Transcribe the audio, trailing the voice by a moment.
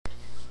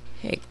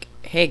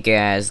Hey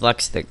guys,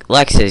 Lex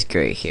is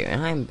great here,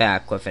 and I'm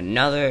back with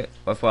another.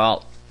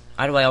 Well,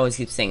 why do I always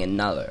keep saying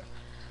another?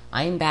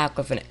 I'm back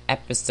with an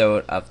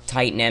episode of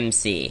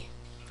TitanMC,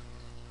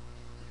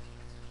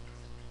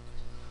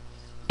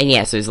 and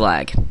yes, there's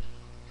lag.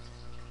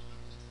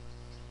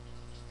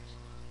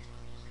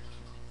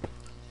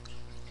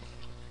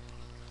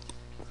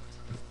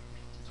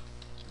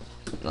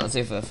 Let's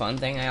see for the fun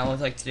thing I always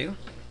like to do.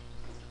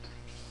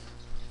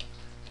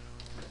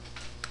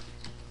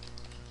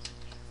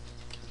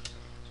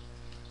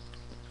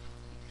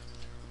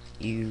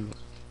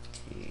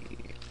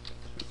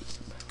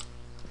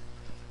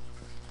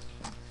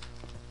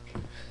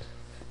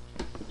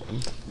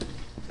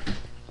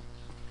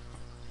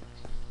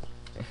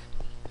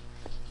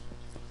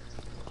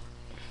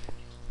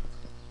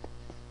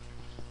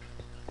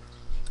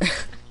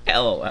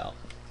 LOL.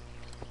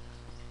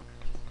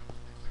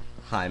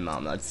 Hi,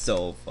 Mom. That's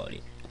so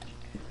funny.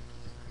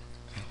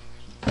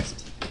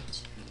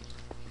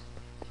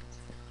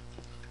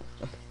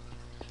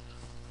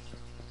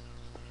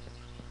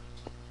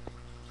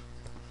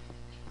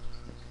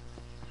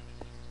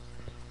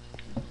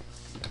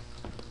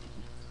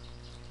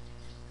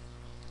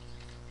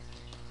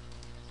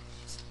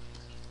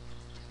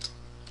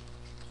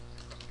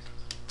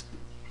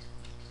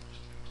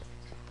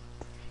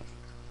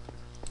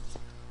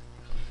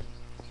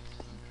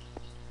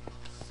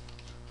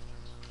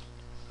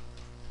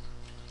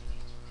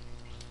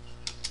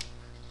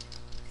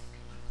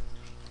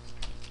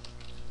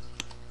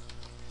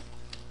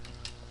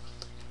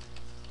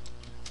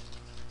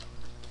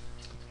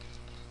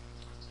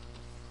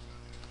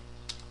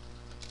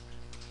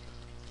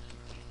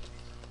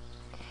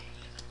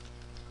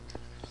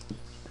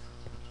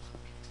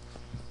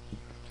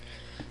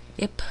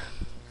 Yep.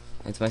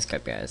 That's my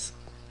Skype, guys.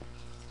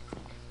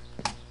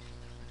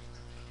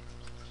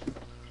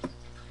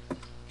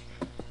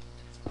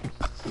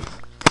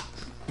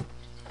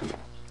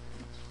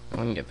 I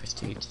want to get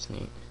prestige, it's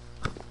neat.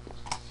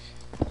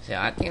 So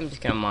I think I'm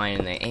just gonna mine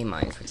in the A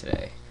mine for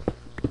today.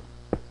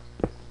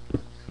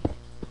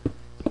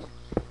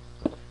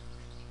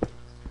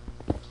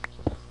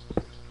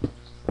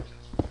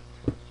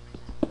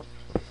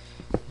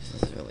 This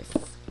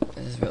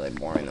is really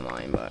boring to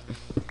mine, but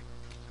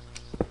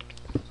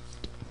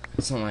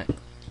so what?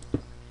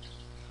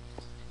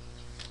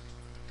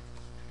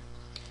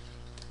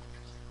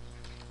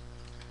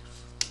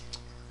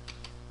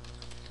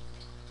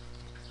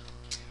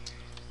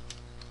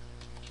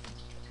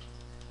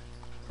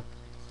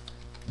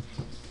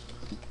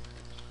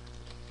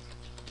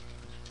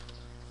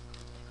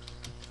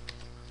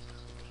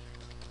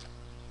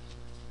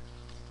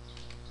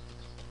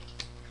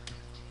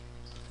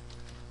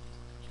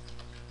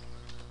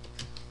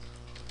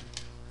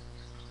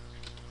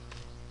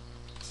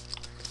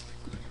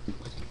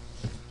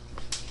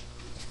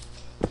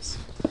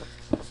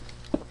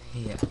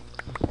 Yeah.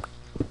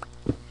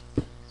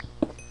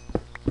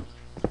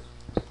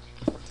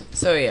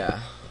 So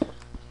yeah.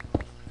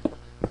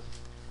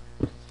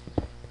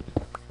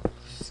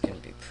 This is gonna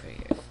be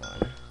pretty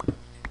fun.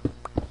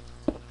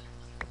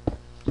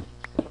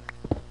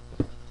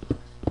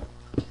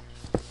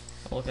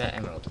 Look at that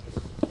emerald.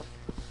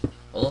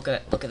 Oh, look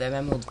at them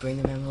emeralds.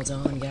 Bring them emeralds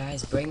on,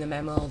 guys. Bring them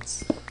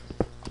emeralds.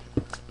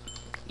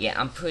 Yeah,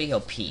 I'm pretty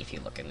OP if you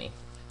look at me.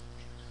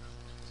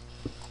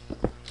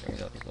 There's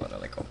other people that are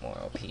like more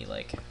OP,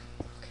 like. Okay,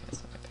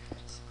 that's not my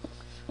pickaxe.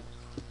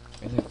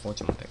 There's like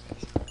 14 more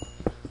pickaxe.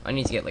 I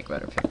need to get like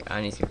better pick.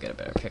 I need to get a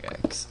better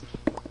pickaxe.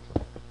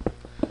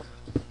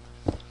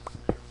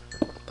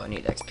 But I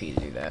need XP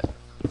to do that.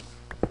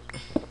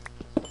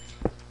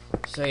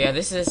 So yeah,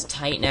 this is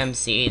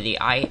TitanMC.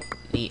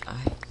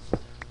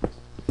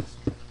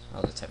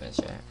 I'll just type in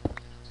chat.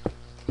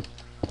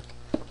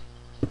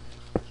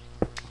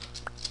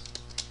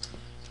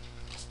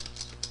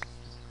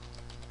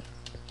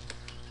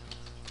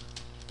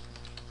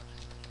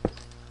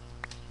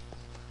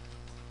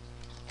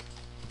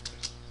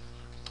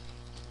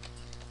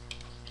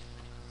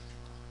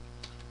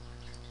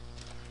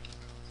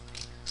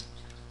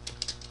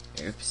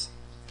 Oops.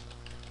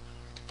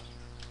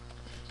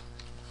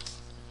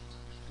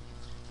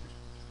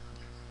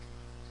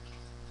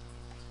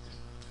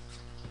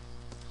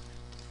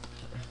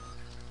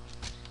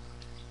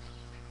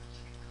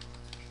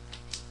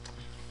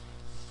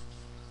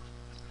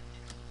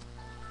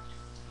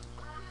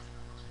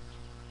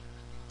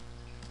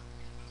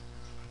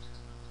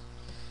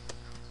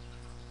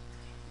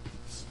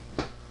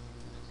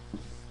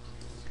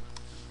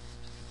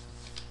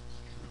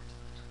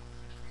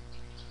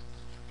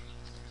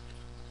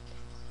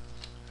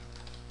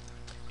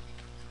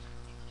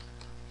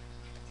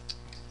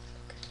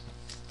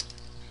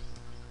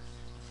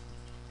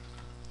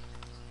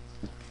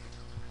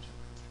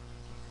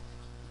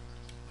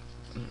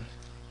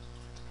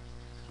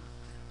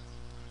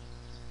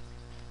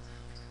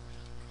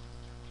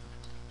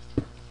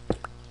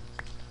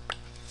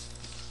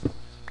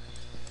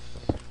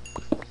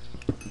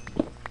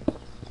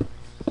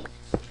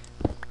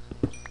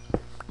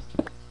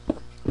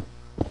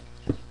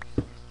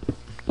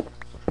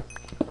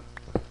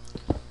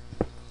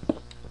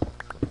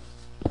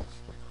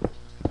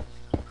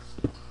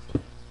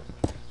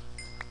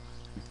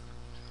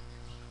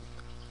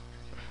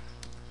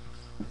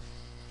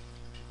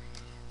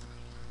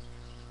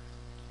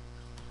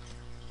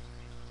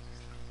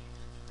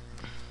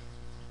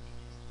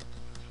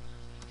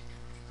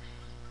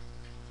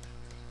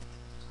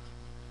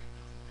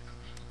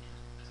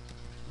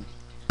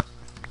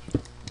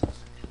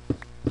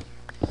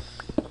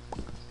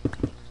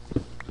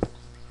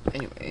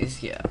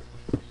 anyways, yeah.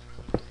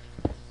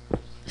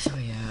 So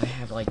yeah, I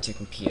have like 2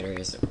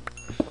 computers.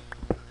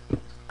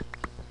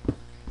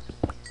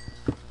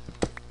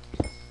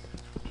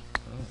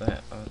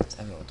 Oh, it's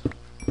emerald.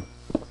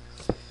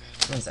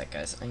 What is that,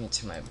 guys? I need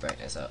to turn my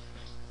brightness up.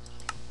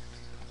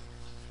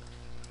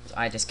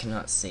 I just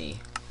cannot see.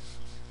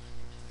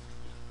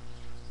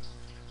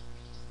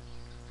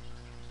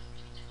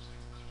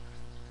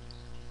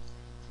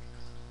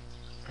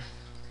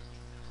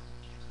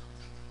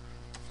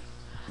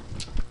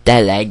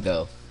 That lag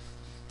though.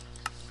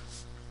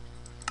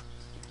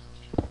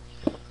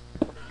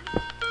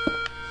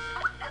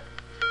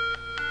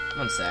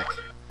 One sec.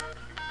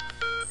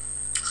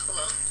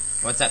 Hello?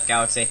 What's up,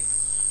 Galaxy?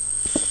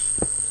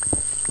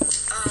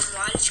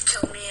 Why did you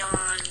kill me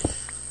on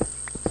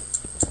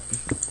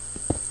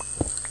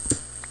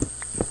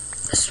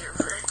the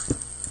server?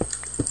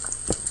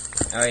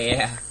 Oh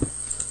yeah.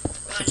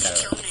 Why did you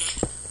kill me?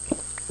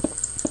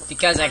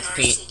 Because On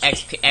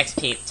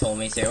XP told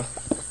me to.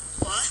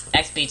 What?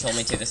 XP told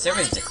me to. The Why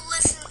server's. do you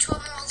listen to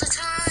him all the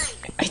time?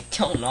 I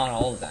don't, not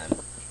all of them.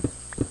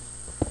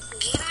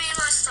 Give me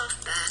my stuff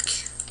back.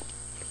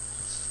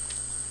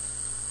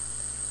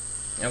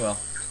 Oh well.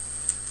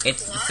 The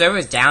What?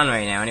 server's down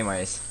right now,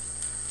 anyways.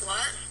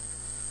 What?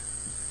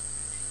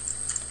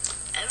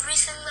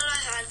 Everything that I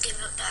had, give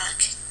it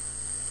back.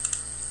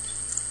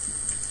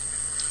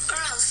 Or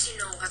else you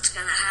know what's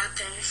gonna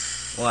happen.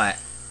 What?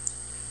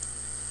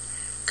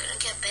 Gonna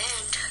get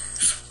banned.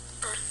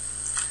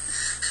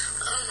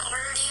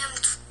 RDM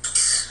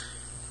tweets.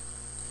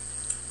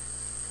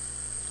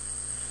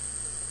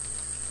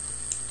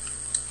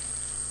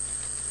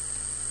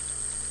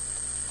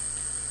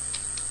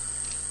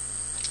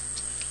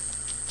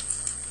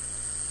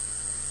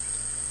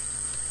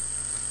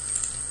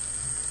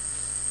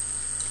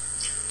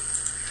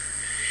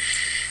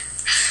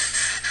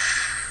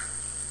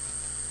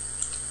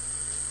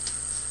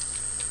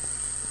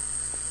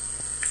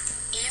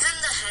 Even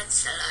the heads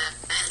that I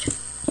had.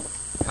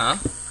 Huh?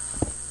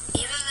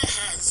 Even the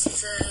heads, the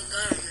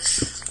guns.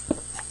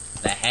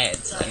 The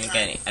heads. I didn't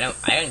get any. I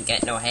didn't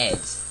get no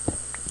heads.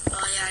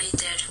 Oh yeah, you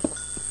did.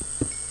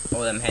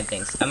 All them head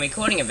things. I'm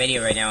recording a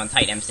video right now on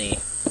TitanMC.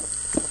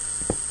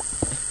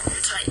 On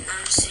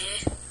TitanMC.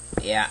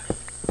 Yeah.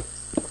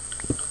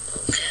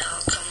 Okay,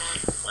 oh come on.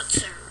 What's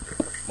a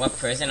What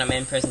prison? I'm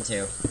in prison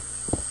 2.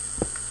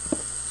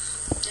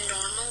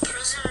 normal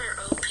prison or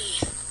OP?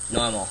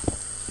 Normal.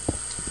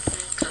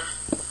 Okay.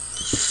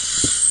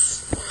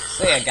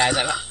 So yeah, guys,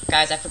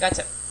 I forgot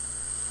to.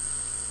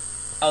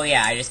 Oh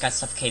yeah, I just got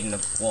suffocated in the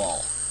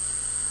wall.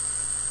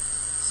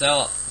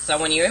 So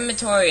when your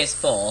inventory is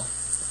full,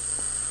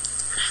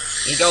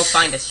 you go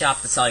find a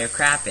shop to sell your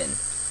crap in.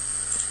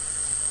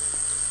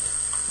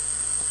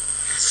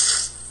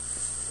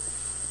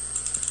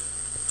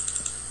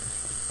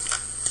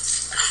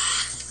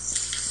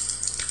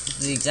 This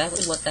is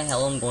exactly what the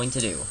hell I'm going to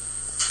do.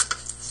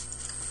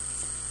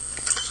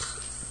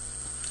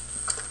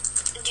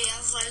 Do you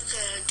have like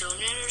a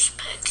donator's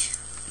pick?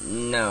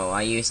 No,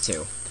 I used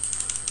to.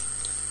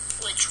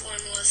 Which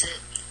one was it?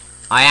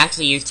 I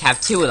actually used to have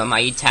 2 of them. I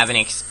used to have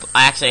I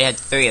actually had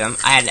 3 of them.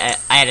 I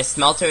had a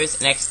smelters,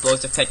 an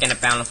explosive pick, and a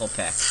bountiful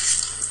pick.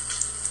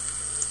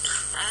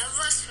 I have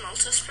a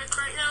smelter's pick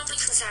right now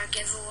because I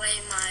gave away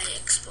my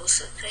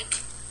explosive pick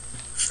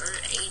for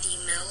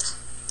 80 mil.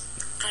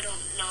 I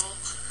don't know.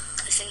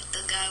 I think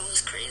the guy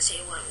was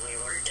crazy when we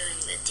were doing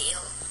the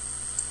deal.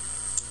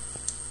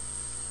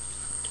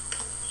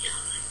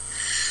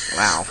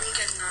 Wow. I'm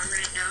getting on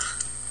right now.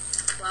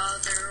 Wow,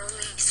 there are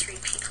only 3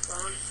 people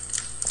on.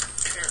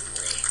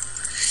 Apparently.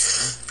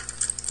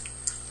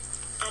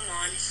 I'm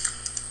on.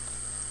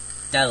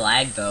 That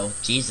lag though,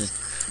 Jesus.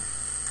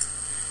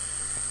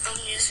 I'm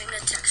using a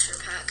texture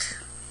pack.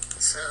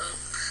 So,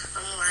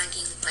 I'm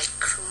lagging like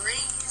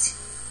crazy.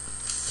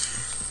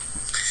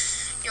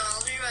 Yo,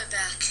 I'll be right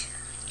back.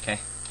 Okay.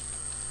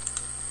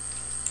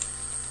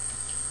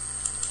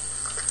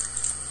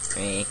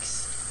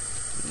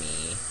 Makes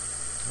me.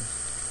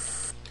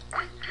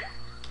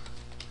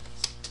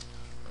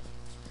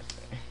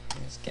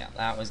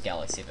 That was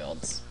Galaxy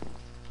Builds.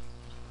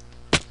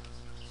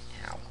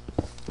 Ow.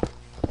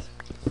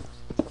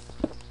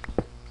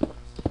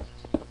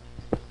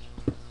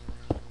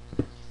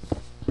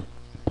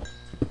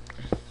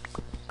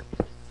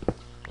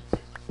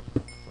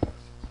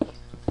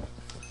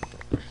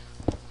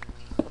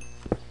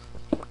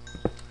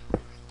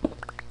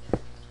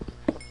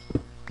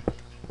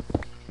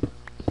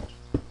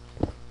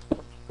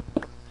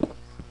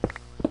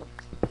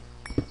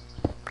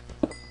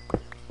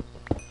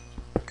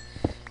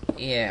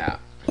 Yeah.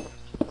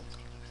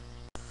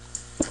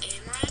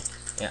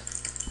 Yeah.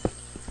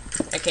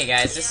 Okay,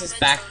 guys, this is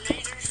back.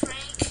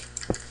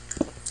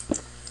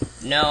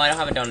 No, I don't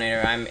have a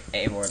donator. I'm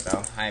A ward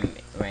though. I'm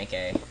rank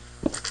A.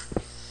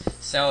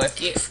 So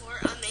if you.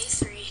 A4, I'm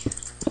A3.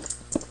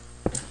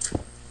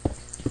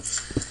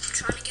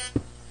 Trying to get.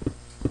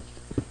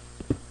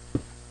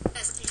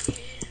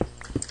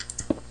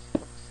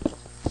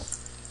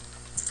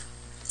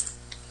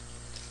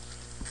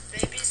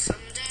 Maybe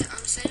someday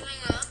I'm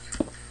saving up.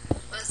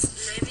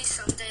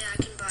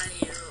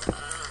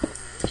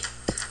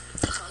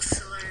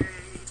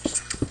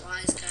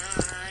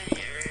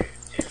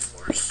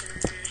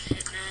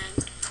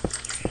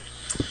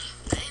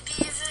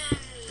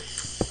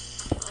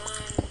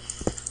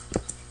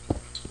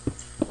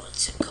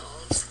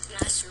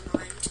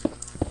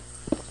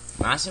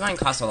 Master Mine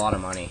costs a lot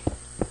of money.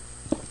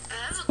 I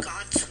have a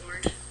god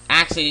sword.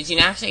 Actually, did you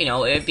actually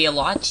know it would be a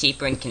lot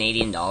cheaper in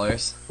Canadian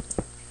dollars?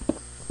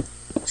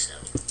 So.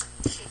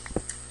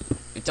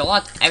 It's a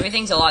lot.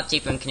 Everything's a lot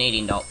cheaper in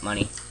Canadian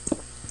money.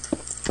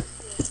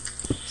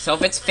 So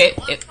if it's Wait,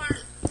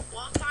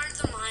 what part of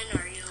the mine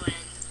are you in?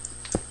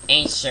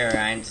 Ain't sure.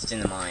 I'm just in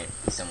the mine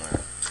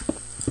somewhere.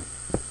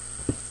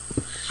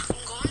 I'm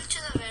going to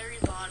the very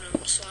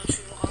bottom, so if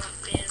you want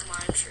me to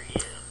mine for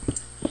you,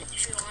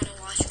 if you want to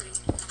watch me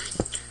mine,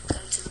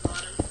 come to the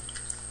bottom.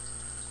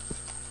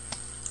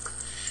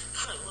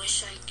 I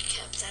wish I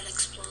kept that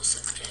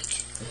explosive pick.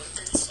 It would have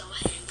been so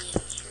handy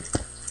in here.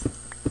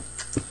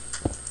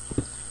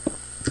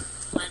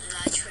 Why did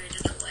I trade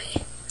it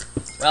away?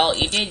 Well,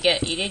 you did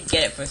get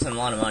it for some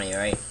lot of money,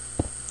 right?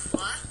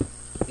 What?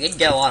 You did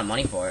get a lot of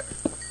money for it.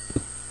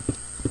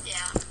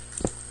 Yeah.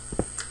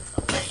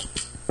 But like,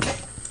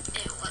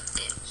 I don't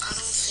think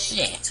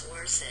Shit. it's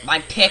worth it. My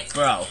pick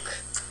broke.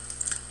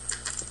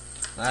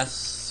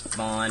 That's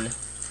fun.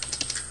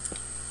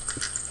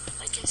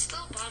 I can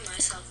still buy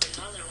myself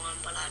another one,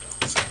 but I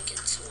don't think it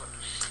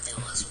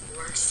was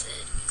worth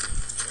it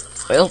for the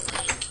money. Well.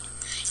 Like,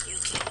 you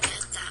can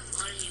get that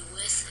money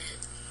with it.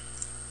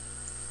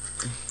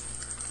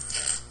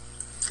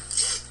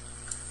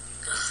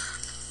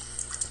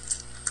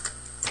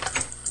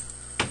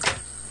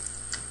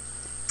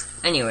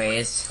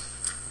 Anyways.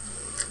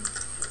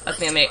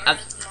 Okay, Which part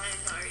of the mine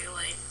are you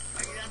in?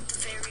 Are you at the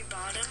very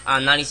bottom?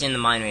 I'm not even in the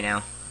mine right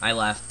now. I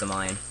left the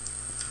mine.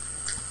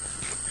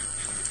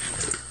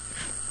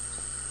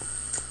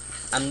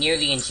 I'm near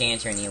the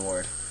enchanter in the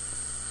award.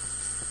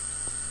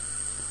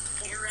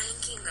 You're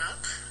ranking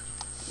up?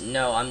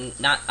 No, I'm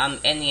not. I'm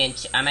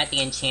at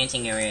the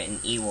enchanting area in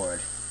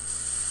E-ward.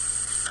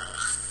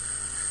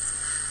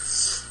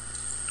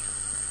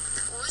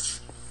 What?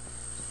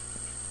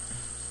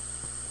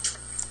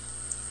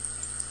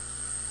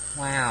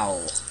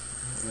 Wow,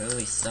 it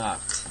really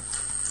sucked.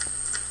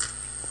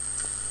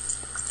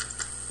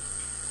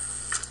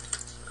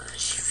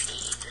 Mush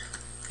feed.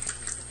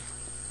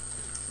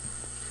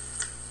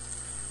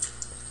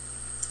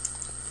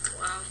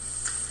 Wow.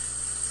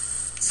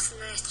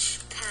 Snitch,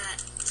 Pat.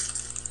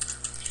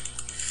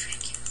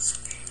 Freaking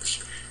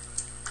snitch.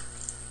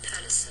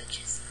 Pat is such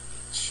a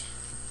snitch.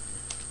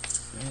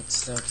 That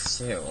sucks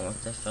too.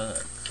 What the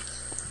fuck?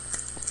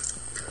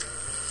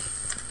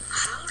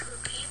 How do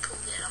people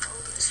get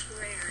all this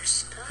rare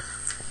stuff?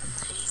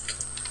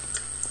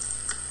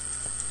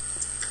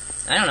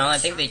 Like, I don't know. I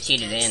think they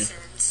cheated in.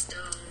 Sandstone.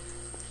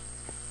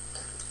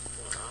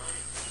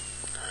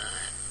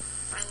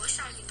 I wish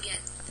I could get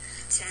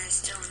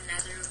sandstone,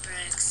 nether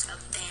bricks, a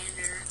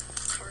banner,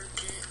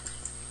 carpet.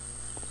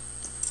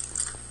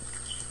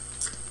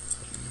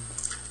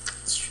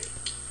 It's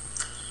tricky.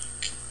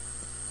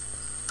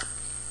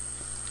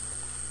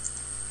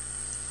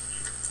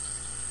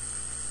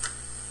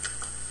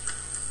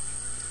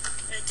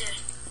 Right there.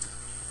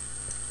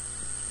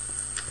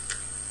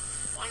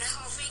 Wanna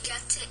help me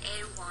get to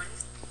A1?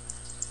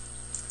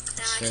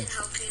 Then Sure. I can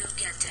help you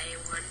get to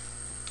A1.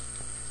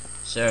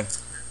 Sure.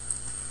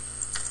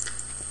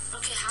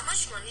 Okay, how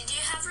much money do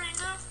you have right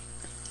now?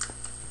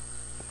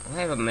 I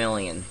have 1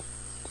 million.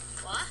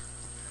 What?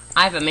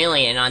 I have 1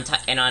 million on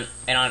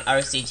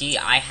RCG.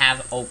 I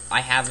have over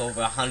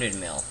 100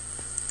 mil.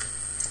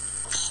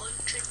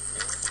 100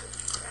 mil.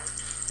 Crap.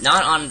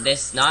 Not on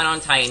this. Not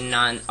on Titan.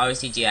 On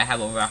RCG, I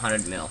have over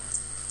 100 mil.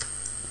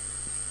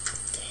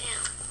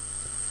 Damn.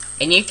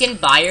 And you can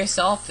buy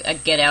yourself a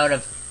getting out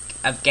of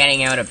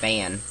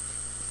ban.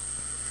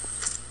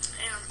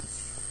 Damn.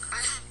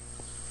 I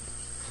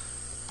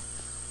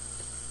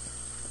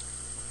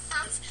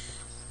have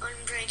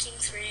Unbreaking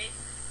 3,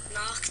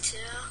 Knock 2,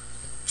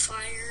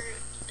 Fire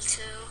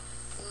 2,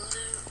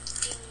 Looting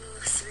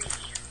 3.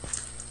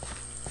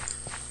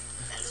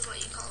 That is what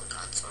you call a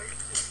god sword.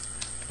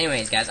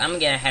 Anyways, guys, I'm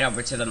gonna head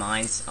over to the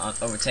mines,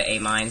 over to A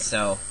mine.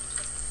 So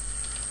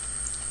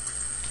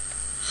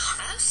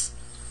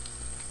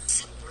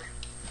Silver.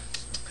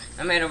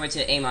 I'm head over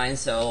to A mine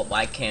so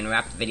I can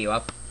wrap the video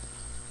up.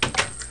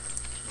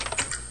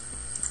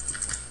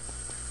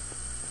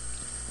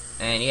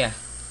 And yeah,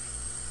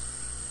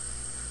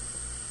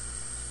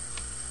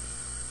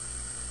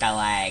 the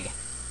lag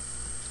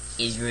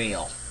is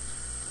real.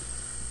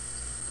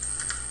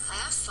 I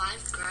have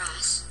 5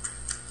 grass.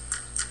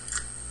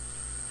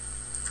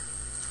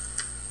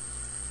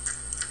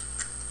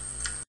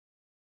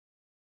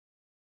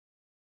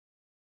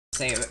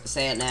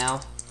 Say it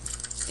now.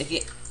 If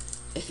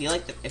you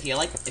like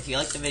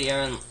the video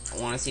and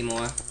want to see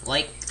more,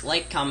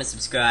 like, comment,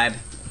 subscribe,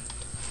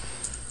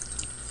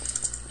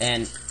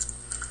 and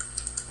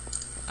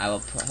I will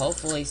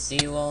hopefully see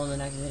you all in the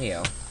next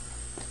video.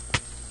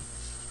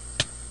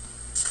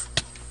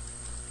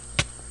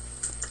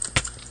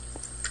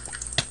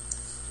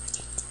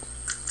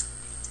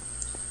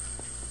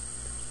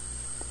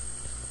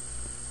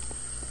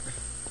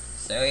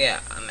 So yeah,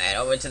 I'm head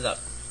over to the.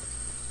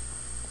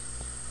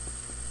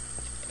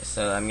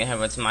 So I'm gonna head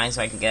over to mine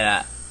so I can get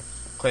a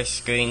quick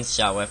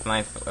screenshot with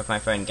my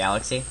friend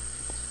Galaxy.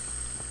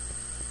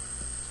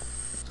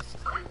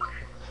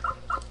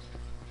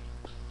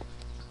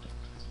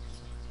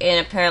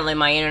 And apparently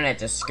my internet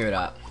just screwed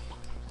up.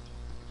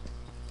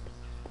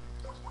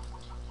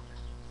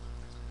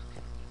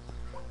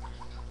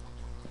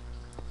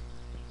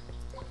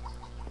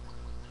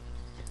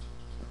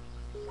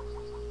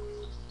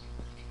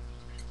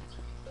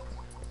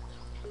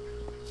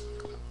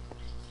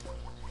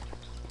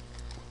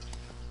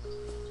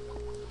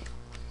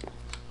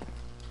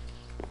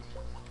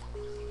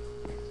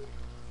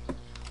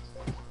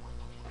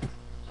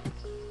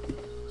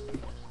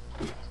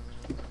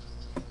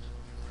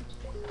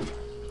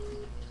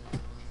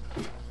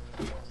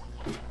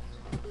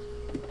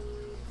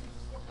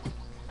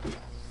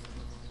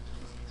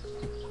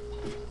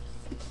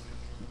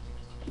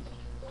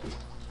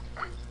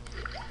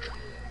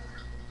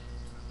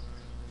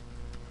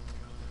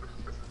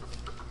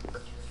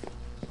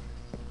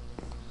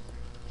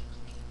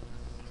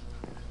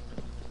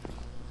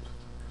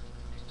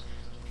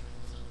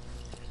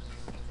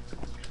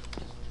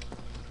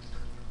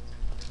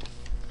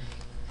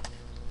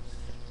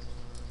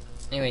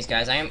 Anyways,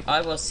 guys,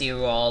 I will see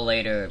you all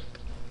later.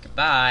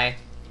 Goodbye.